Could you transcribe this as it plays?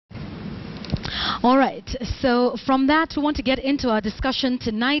All right, so from that we want to get into our discussion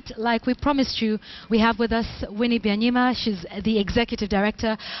tonight. Like we promised you, we have with us Winnie Byanyima. She's the Executive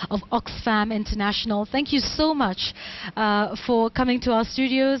Director of Oxfam International. Thank you so much for coming to our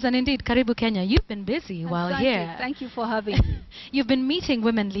studios, and indeed, Karibu Kenya. You've been busy while here. Thank you for having me. You've been meeting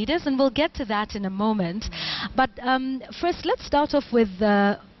women leaders, and we'll get to that in a moment. But first, let's start off with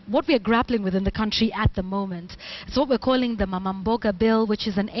what we are grappling with in the country at the moment. It's what we're calling the Mama Mboga bill, which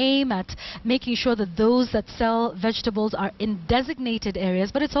is an aim at making sure that those that sell vegetables are in designated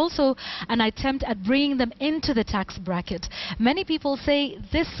areas, but it's also an attempt at bringing them into the tax bracket. Many people say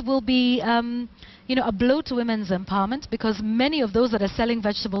this will be a blow to women's empowerment, because many of those that are selling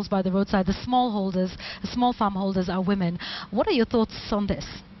vegetables by the roadside, the small farm holders, are women. What are your thoughts on this?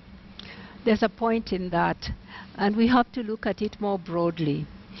 There's a point in that, and we have to look at it more broadly.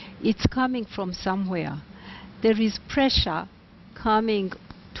 It's coming from somewhere. There is pressure coming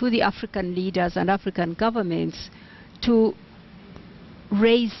to the African leaders and African governments to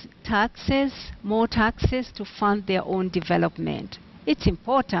raise taxes, more taxes, to fund their own development. It's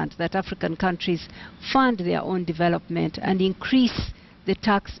important that African countries fund their own development and increase the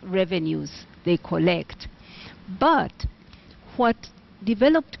tax revenues they collect. But what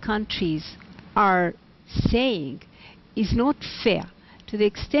developed countries are saying is not fair, to the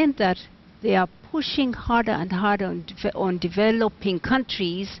extent that they are pushing harder and harder on developing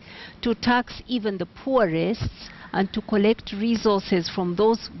countries to tax even the poorest and to collect resources from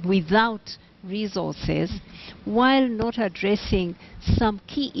those without resources, while not addressing some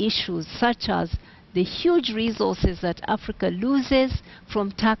key issues such as the huge resources that Africa loses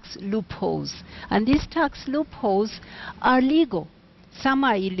from tax loopholes. And these tax loopholes are legal. Some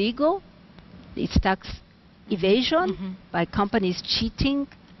are illegal. It's tax evasion by companies cheating,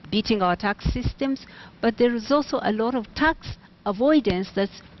 beating our tax systems, but there is also a lot of tax avoidance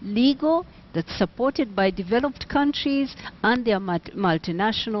that's legal, that's supported by developed countries and their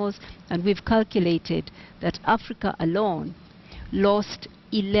multinationals, and we've calculated that Africa alone lost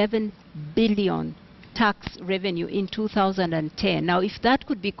 11 billion tax revenue in 2010. Now, if that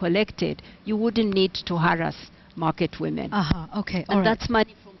could be collected, you wouldn't need to harass market women. Okay, and that's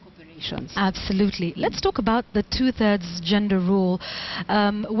money from corporations. Absolutely. Let's talk about the two-thirds gender rule.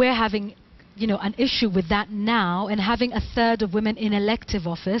 We're having an issue with that now, and having a third of women in elective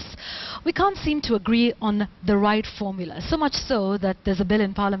office. We can't seem to agree on the right formula, so much so that there's a bill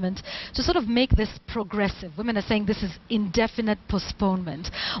in Parliament to sort of make this progressive. Women are saying this is indefinite postponement.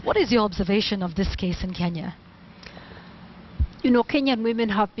 What is your observation of this case in Kenya? Kenyan women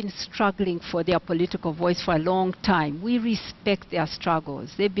have been struggling for their political voice for a long time. We respect their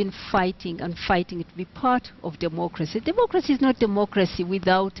struggles. They've been fighting and fighting to be part of democracy. Democracy is not democracy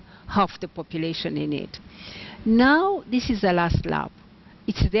without half the population in it. Now, this is the last lap.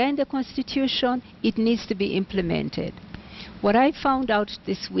 It's there in the Constitution. It needs to be implemented. What I found out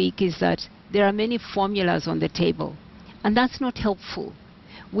this week is that there are many formulas on the table, and that's not helpful.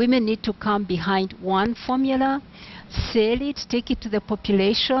 Women need to come behind one formula, sell it, take it to the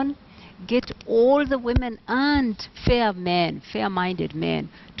population, get all the women and fair-minded men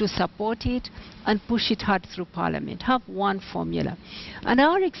to support it and push it hard through Parliament. Have one formula. And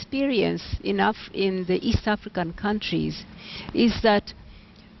our experience in the East African countries is that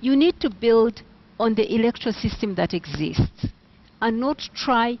you need to build on the electoral system that exists and not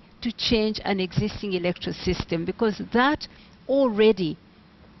try to change an existing electoral system, because that already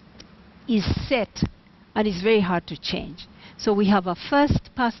is set and it's very hard to change. So we have a first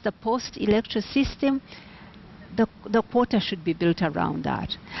past the post electoral system. The quota should be built around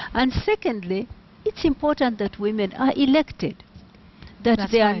that. And secondly, it's important that women are elected, that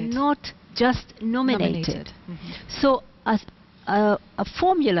That's they right. are not just nominated. So as a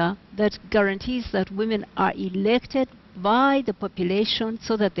formula that guarantees that women are elected by the population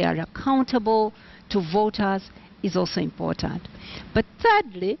so that they are accountable to voters is also important. But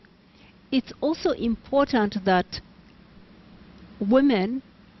thirdly, it's also important that women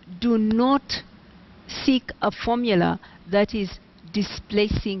do not seek a formula that is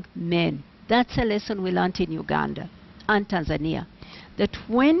displacing men. That's a lesson we learned in Uganda and Tanzania. That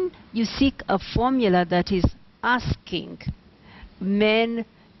when you seek a formula that is asking men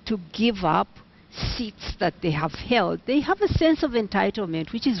to give up seats that they have held, they have a sense of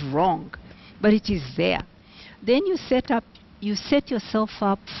entitlement, which is wrong, but it is there. Then you set yourself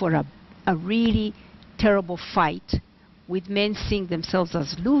up for a really terrible fight with men seeing themselves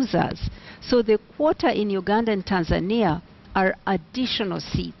as losers. So the quota in Uganda and Tanzania are additional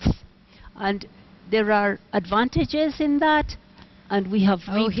seats. And there are advantages in that and we have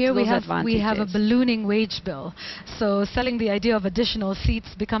Oh, reaped here those we have advantages. a ballooning wage bill. So selling the idea of additional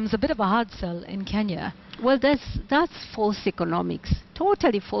seats becomes a bit of a hard sell in Kenya. Well, that's false economics,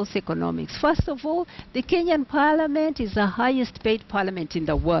 totally false economics. First of all, the Kenyan parliament is the highest paid parliament in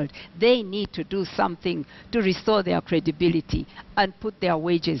the world. They need to do something to restore their credibility and put their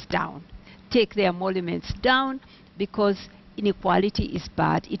wages down, take their emoluments down, because inequality is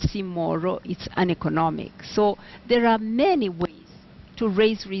bad, it's immoral, it's uneconomic. So there are many ways to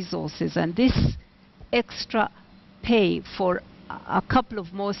raise resources, and this extra pay for a couple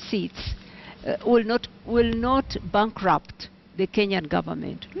of more seats will not bankrupt the Kenyan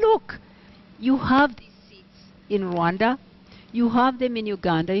government. Look, you have these seats in Rwanda, you have them in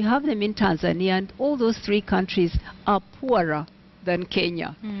Uganda, you have them in Tanzania, and all those three countries are poorer than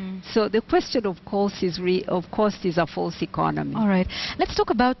Kenya. So the question, of course, is a false economy. All right. Let's talk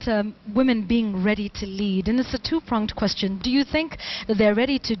about women being ready to lead. And it's a two-pronged question. Do you think that they're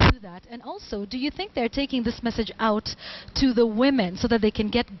ready to do that? And also, do you think they're taking this message out to the women so that they can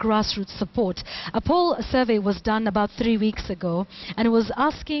get grassroots support? A poll survey was done about 3 weeks ago, and it was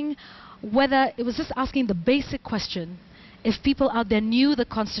just asking the basic question: if people out there knew the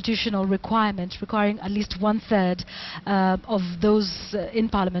constitutional requirement requiring at least 1/3 of those in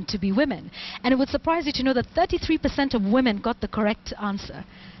parliament to be women. And it would surprise you to know that 33% of women got the correct answer,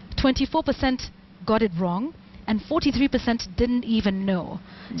 24% got it wrong, and 43% didn't even know.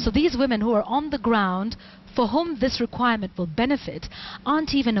 So these women who are on the ground, for whom this requirement will benefit,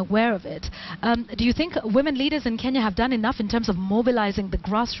 aren't even aware of it. Do you think women leaders in Kenya have done enough in terms of mobilizing the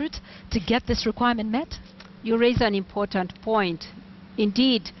grassroots to get this requirement met? You raise an important point.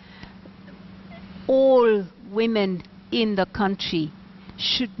 Indeed, all women in the country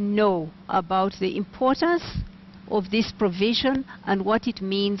should know about the importance of this provision and what it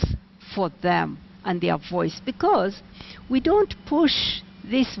means for them and their voice, because we don't push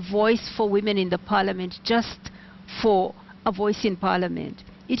this voice for women in the parliament just for a voice in parliament.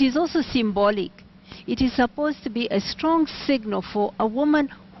 It is also symbolic. It is supposed to be a strong signal for a woman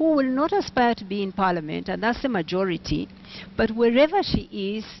who will not aspire to be in parliament, and that's the majority, but wherever she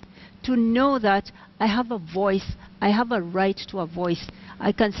is, to know that I have a voice, I have a right to a voice.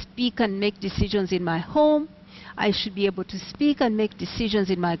 I can speak and make decisions in my home. I should be able to speak and make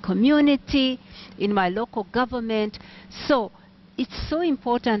decisions in my community, in my local government. So it's so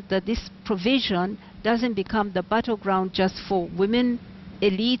important that this provision doesn't become the battleground just for women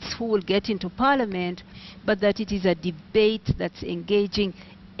elites who will get into parliament, but that it is a debate that's engaging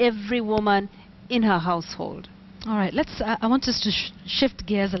every woman in her household. All right, I want us to shift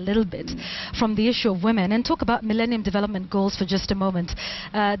gears a little bit from the issue of women and talk about Millennium Development Goals for just a moment.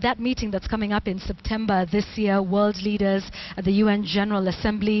 That meeting that's coming up in September this year, world leaders at the UN General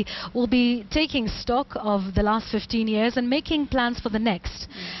Assembly will be taking stock of the last 15 years and making plans for the next.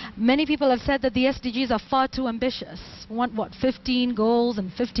 Many people have said that the SDGs are far too ambitious. We want, 15 goals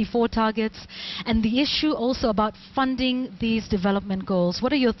and 54 targets? And the issue also about funding these development goals.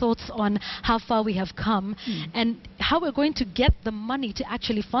 What are your thoughts on how far we have come and how we're going to get the money to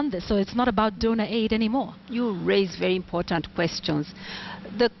actually fund this, so it's not about donor aid anymore? You raise very important questions.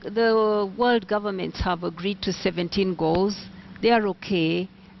 The world governments have agreed to 17 goals. They are okay.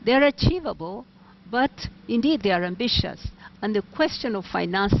 They are achievable, but indeed they are ambitious. And the question of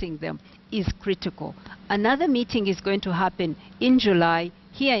financing them is critical. Another meeting is going to happen in July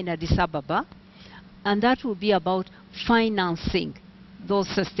here in Addis Ababa, and that will be about financing those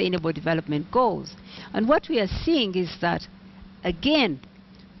sustainable development goals. And what we are seeing is that, again,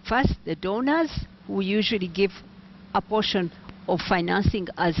 first the donors, who usually give a portion of financing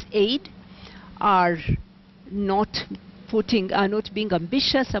as aid, are not being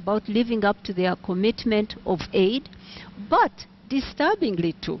ambitious about living up to their commitment of aid. But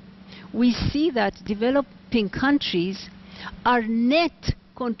disturbingly too, we see that developing countries are net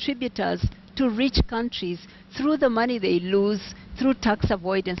contributors to rich countries through the money they lose through tax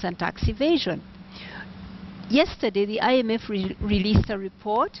avoidance and tax evasion. Yesterday, the IMF released a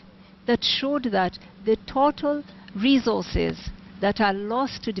report that showed that the total resources that are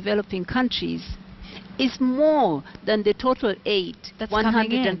lost to developing countries is more than the total aid, that's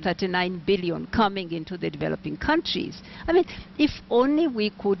 139 billion coming into the developing countries. I mean, if only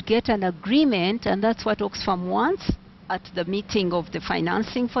we could get an agreement, and that's what Oxfam wants at the meeting of the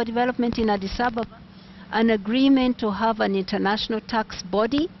financing for development in Addis Ababa, an agreement to have an international tax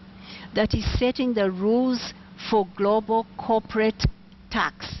body that is setting the rules for global corporate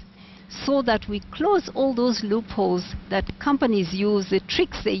tax, so that we close all those loopholes that companies use, the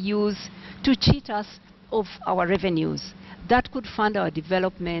tricks they use to cheat us of our revenues. That could fund our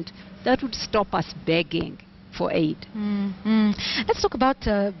development. That would stop us begging. for aid. Let's talk about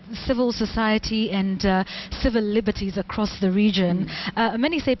civil society and civil liberties across the region.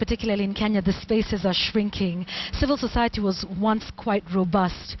 Many say, particularly in Kenya, the spaces are shrinking. Civil society was once quite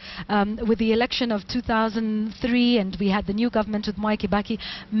robust. With the election of 2003, and we had the new government with Mwai Kibaki,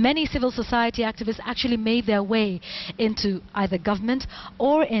 many civil society activists actually made their way into either government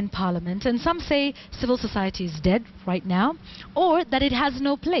or in parliament. And some say civil society is dead right now, or that it has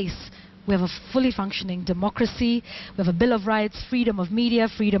no place. We have a fully functioning democracy. We have a Bill of Rights, freedom of media,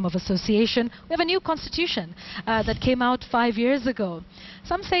 freedom of association. We have a new constitution that came out 5 years ago.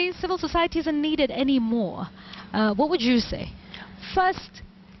 Some say civil society isn't needed anymore. What would you say? First,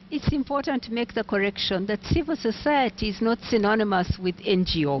 it's important to make the correction that civil society is not synonymous with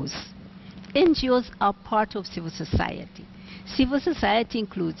NGOs. NGOs are part of civil society. Civil society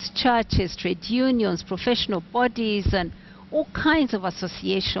includes churches, trade unions, professional bodies, and all kinds of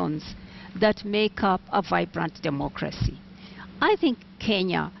associations that make up a vibrant democracy. I think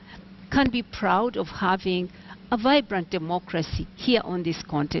Kenya can be proud of having a vibrant democracy here on this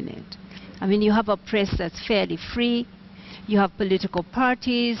continent. I mean, you have a press that's fairly free. You have political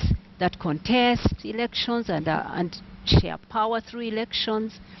parties that contest elections and share power through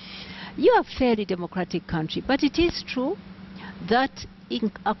elections. You are a fairly democratic country, but it is true that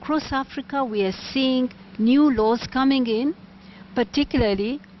across Africa we are seeing new laws coming in,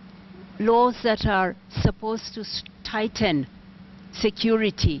 particularly laws that are supposed to tighten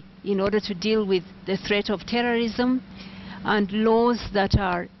security in order to deal with the threat of terrorism, and laws that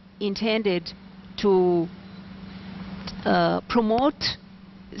are intended to promote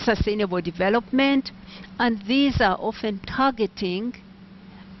sustainable development, and these are often targeting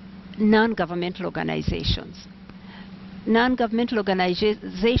non-governmental organizations. Non-governmental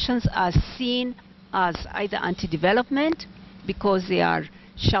organizations are seen as either anti-development because they are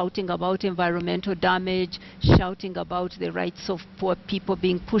shouting about environmental damage, shouting about the rights of poor people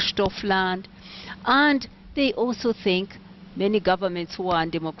being pushed off land. And they also think, many governments who are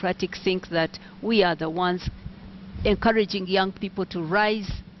undemocratic think that we are the ones encouraging young people to rise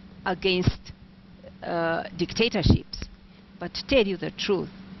against dictatorships. But to tell you the truth,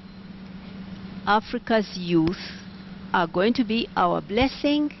 Africa's youth are going to be our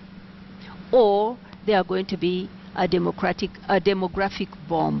blessing, or they are going to be a demographic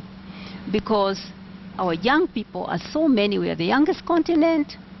bomb, because our young people are so many. We are the youngest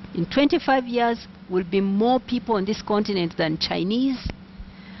continent. In 25 years, will be more people on this continent than Chinese.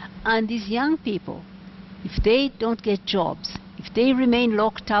 And these young people, if they don't get jobs, if they remain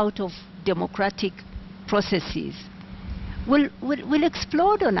locked out of democratic processes, will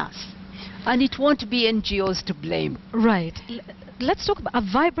explode on us. And it won't be NGOs to blame. Right. Let's talk about a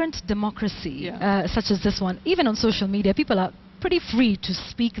vibrant democracy such as this one. Even on social media, people are pretty free to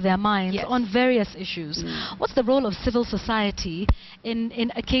speak their minds on various issues. What's the role of civil society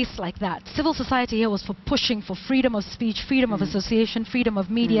in a case like that? Civil society here was for pushing for freedom of speech, freedom of association, freedom of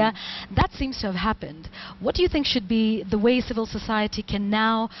media. That seems to have happened. What do you think should be the way civil society can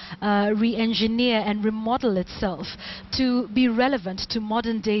now re-engineer and remodel itself to be relevant to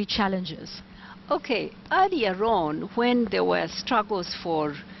modern day challenges? Okay, earlier on, when there were struggles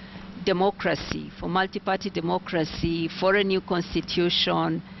for democracy, for multi-party democracy, for a new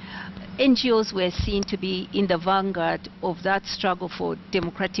constitution, NGOs were seen to be in the vanguard of that struggle for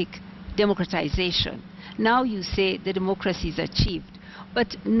democratization. Now you say the democracy is achieved.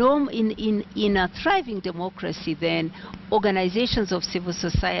 But in a thriving democracy, then, organizations of civil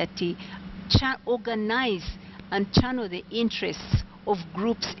society organize and channel the interests of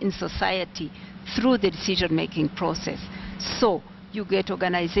groups in society through the decision-making process. So you get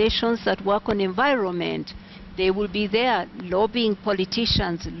organizations that work on environment. They will be there lobbying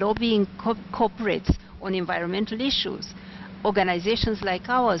politicians, lobbying corporates on environmental issues. Organizations like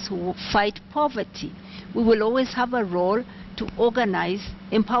ours who fight poverty, we will always have a role to organize,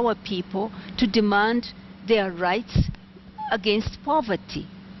 empower people to demand their rights against poverty,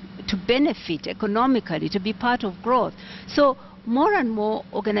 to benefit economically, to be part of growth. So more and more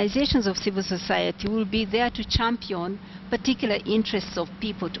organizations of civil society will be there to champion particular interests of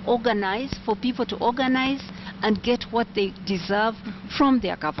people, to organize, for people to organize and get what they deserve from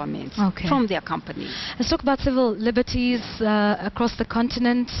their governments, from their companies. Let's talk about civil liberties across the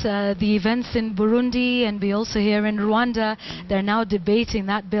continent. The events in Burundi, and we also hear in Rwanda, they're now debating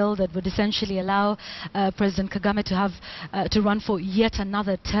that bill that would essentially allow President Kagame to have to run for yet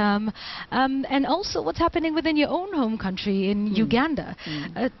another term. And also what's happening within your own home country in Uganda.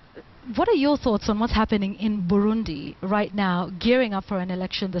 What are your thoughts on what's happening in Burundi right now, gearing up for an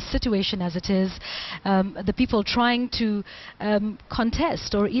election, the situation as it is, the people trying to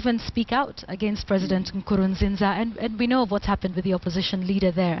contest or even speak out against President Nkurunziza, and we know of what's happened with the opposition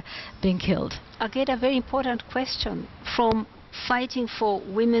leader there being killed? Again, a very important question. From fighting for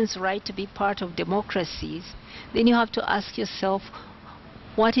women's right to be part of democracies, then you have to ask yourself,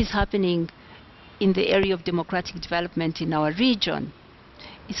 what is happening in the area of democratic development in our region?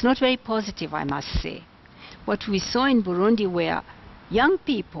 It's not very positive, I must say. What we saw in Burundi were young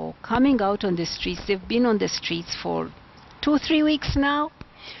people coming out on the streets. They've been on the streets for 2-3 weeks now,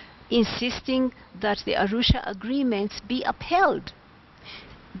 insisting that the Arusha agreements be upheld.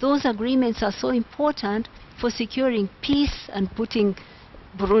 Those agreements are so important for securing peace and putting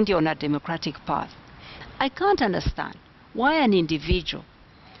Burundi on a democratic path. I can't understand why an individual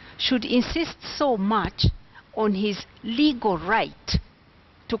should insist so much on his legal right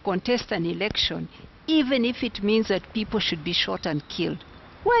to contest an election, even if it means that people should be shot and killed.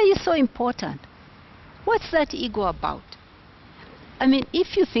 Why are you so important? What's that ego about? I mean,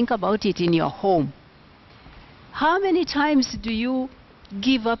 if you think about it in your home, how many times do you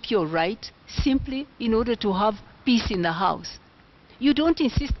give up your right simply in order to have peace in the house? You don't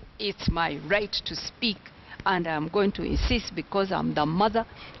insist, it's my right to speak, and I'm going to insist because I'm the mother.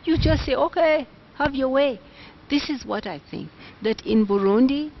 You just say, okay, have your way. This is what I think, that in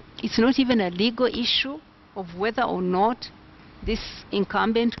Burundi, it's not even a legal issue of whether or not this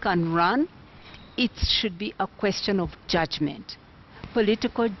incumbent can run. It should be a question of judgment,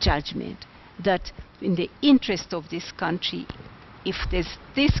 political judgment, that in the interest of this country, if there's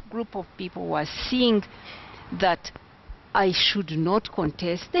this group of people who are seeing that I should not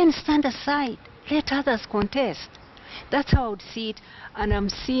contest, then stand aside. Let others contest. That's how I would see it. And I'm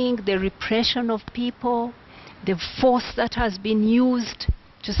seeing the repression of people, the force that has been used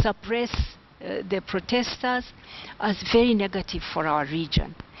to suppress the protesters as very negative for our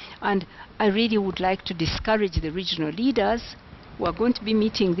region. And I really would like to discourage the regional leaders who are going to be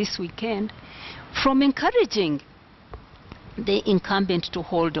meeting this weekend from encouraging the incumbent to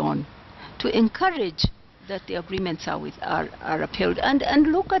hold on, to encourage that the agreements are upheld.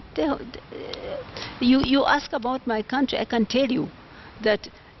 And look at you ask about my country. I can tell you that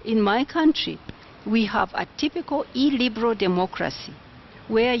in my country we have a typical illiberal democracy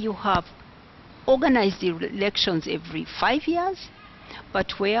where you have organized elections every 5 years,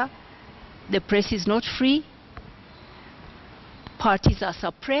 but where the press is not free, parties are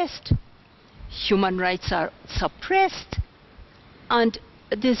suppressed, human rights are suppressed, and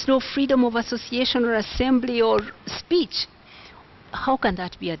there's no freedom of association or assembly or speech. How can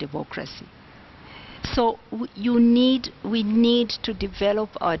that be a democracy? So we need to develop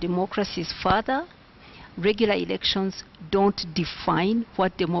our democracies further. Regular elections don't define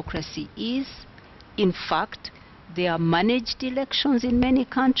what democracy is. In fact, they are managed elections in many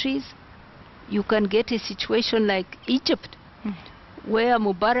countries. You can get a situation like Egypt, where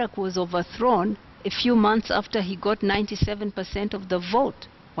Mubarak was overthrown a few months after he got 97% of the vote.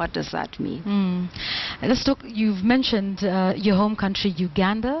 What does that mean? Let's talk. You've mentioned your home country,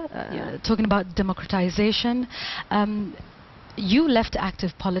 Uganda, talking about democratization. You left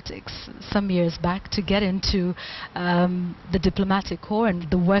active politics some years back to get into the diplomatic corps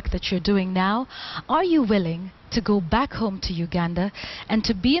and the work that you're doing now. Are you willing to go back home to Uganda and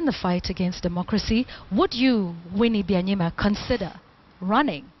to be in the fight against democracy? Would you, Winnie Byanyima, consider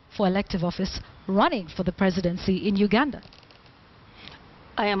running for elective office, running for the presidency in Uganda?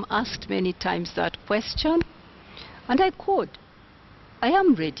 I am asked many times that question, and I could. I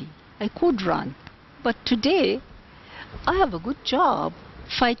am ready. I could run. But today, I have a good job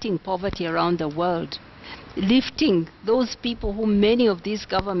fighting poverty around the world, lifting those people who many of these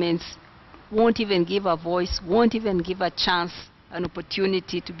governments won't even give a voice, won't even give a chance, an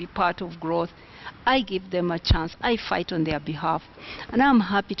opportunity to be part of growth. I give them a chance. I fight on their behalf. And I'm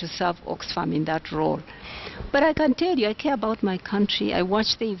happy to serve Oxfam in that role. But I can tell you, I care about my country. I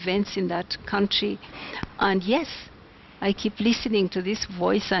watch the events in that country. And yes, I keep listening to this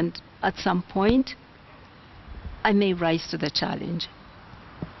voice, and at some point, I may rise to the challenge.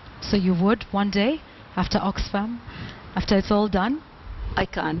 So you would one day, after Oxfam, after it's all done? I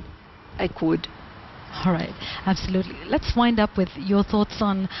can. I could. All right, absolutely. Let's wind up with your thoughts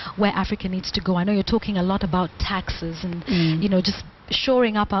on where Africa needs to go. I know you're talking a lot about taxes and you know, just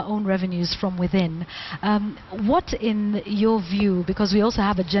shoring up our own revenues from within. What, in your view, because we also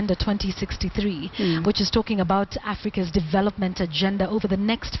have Agenda 2063, which is talking about Africa's development agenda over the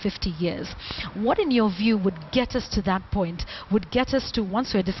next 50 years, what, in your view, would get us to that point, would get us to,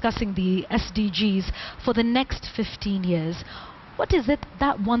 once we're discussing the SDGs for the next 15 years, What is it,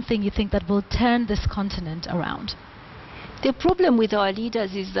 that one thing you think that will turn this continent around? The problem with our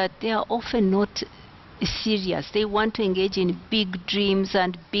leaders is that they are often not serious. They want to engage in big dreams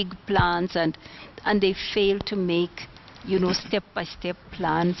and big plans, and they fail to make, step-by-step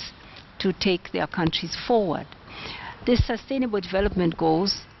plans to take their countries forward. The Sustainable Development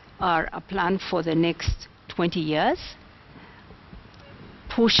Goals are a plan for the next 20 years.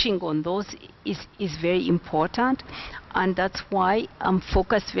 Pushing on those is very important, and that's why I'm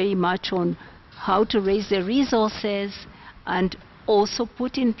focused very much on how to raise the resources and also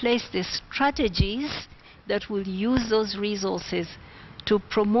put in place the strategies that will use those resources to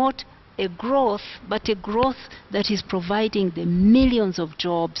promote a growth, but a growth that is providing the millions of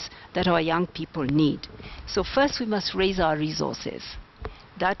jobs that our young people need. So first we must raise our resources.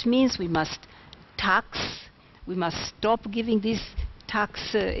 That means we must tax, we must stop giving these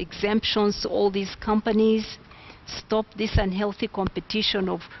tax exemptions to all these companies, stop this unhealthy competition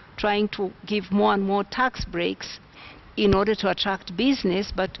of trying to give more and more tax breaks in order to attract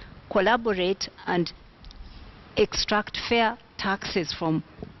business, but collaborate and extract fair taxes from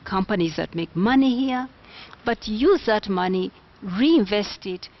companies that make money here, but use that money, reinvest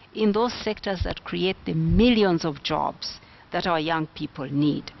it in those sectors that create the millions of jobs that our young people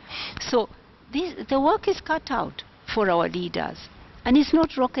need. So the work is cut out for our leaders, and it's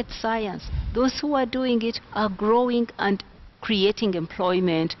not rocket science. Those who are doing it are growing and creating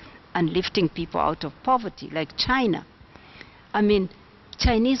employment and lifting people out of poverty, like China. I mean,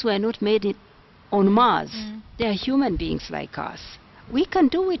 Chinese were not made on Mars. They are human beings like us. We can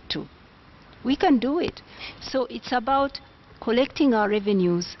do it too. We can do it. So it's about collecting our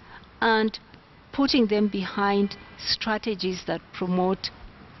revenues and putting them behind strategies that promote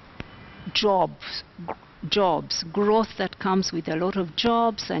jobs, growth that comes with a lot of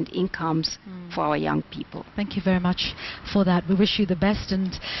jobs and incomes for our young people. Thank you very much for that. We wish you the best,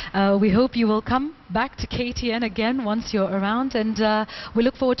 and we hope you will come back to KTN again once you're around, and we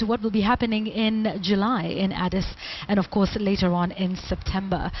look forward to what will be happening in July in Addis, and of course later on in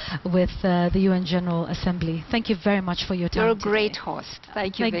September with the UN General Assembly. Thank you very much for your time. You're a great host.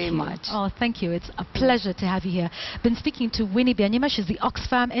 Thank you very much. Oh, thank you. It's a pleasure to have you here. Been speaking to Winnie Byanyima. She's the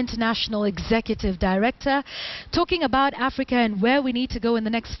Oxfam International Executive Director, talking about Africa and where we need to go in the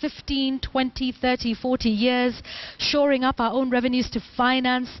next 15, 20, 30, 40 years, shoring up our own revenues to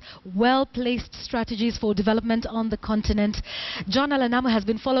finance well-placed strategies for development on the continent. John Alanamo has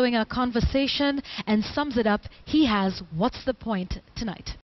been following our conversation and sums it up. He has What's the Point tonight.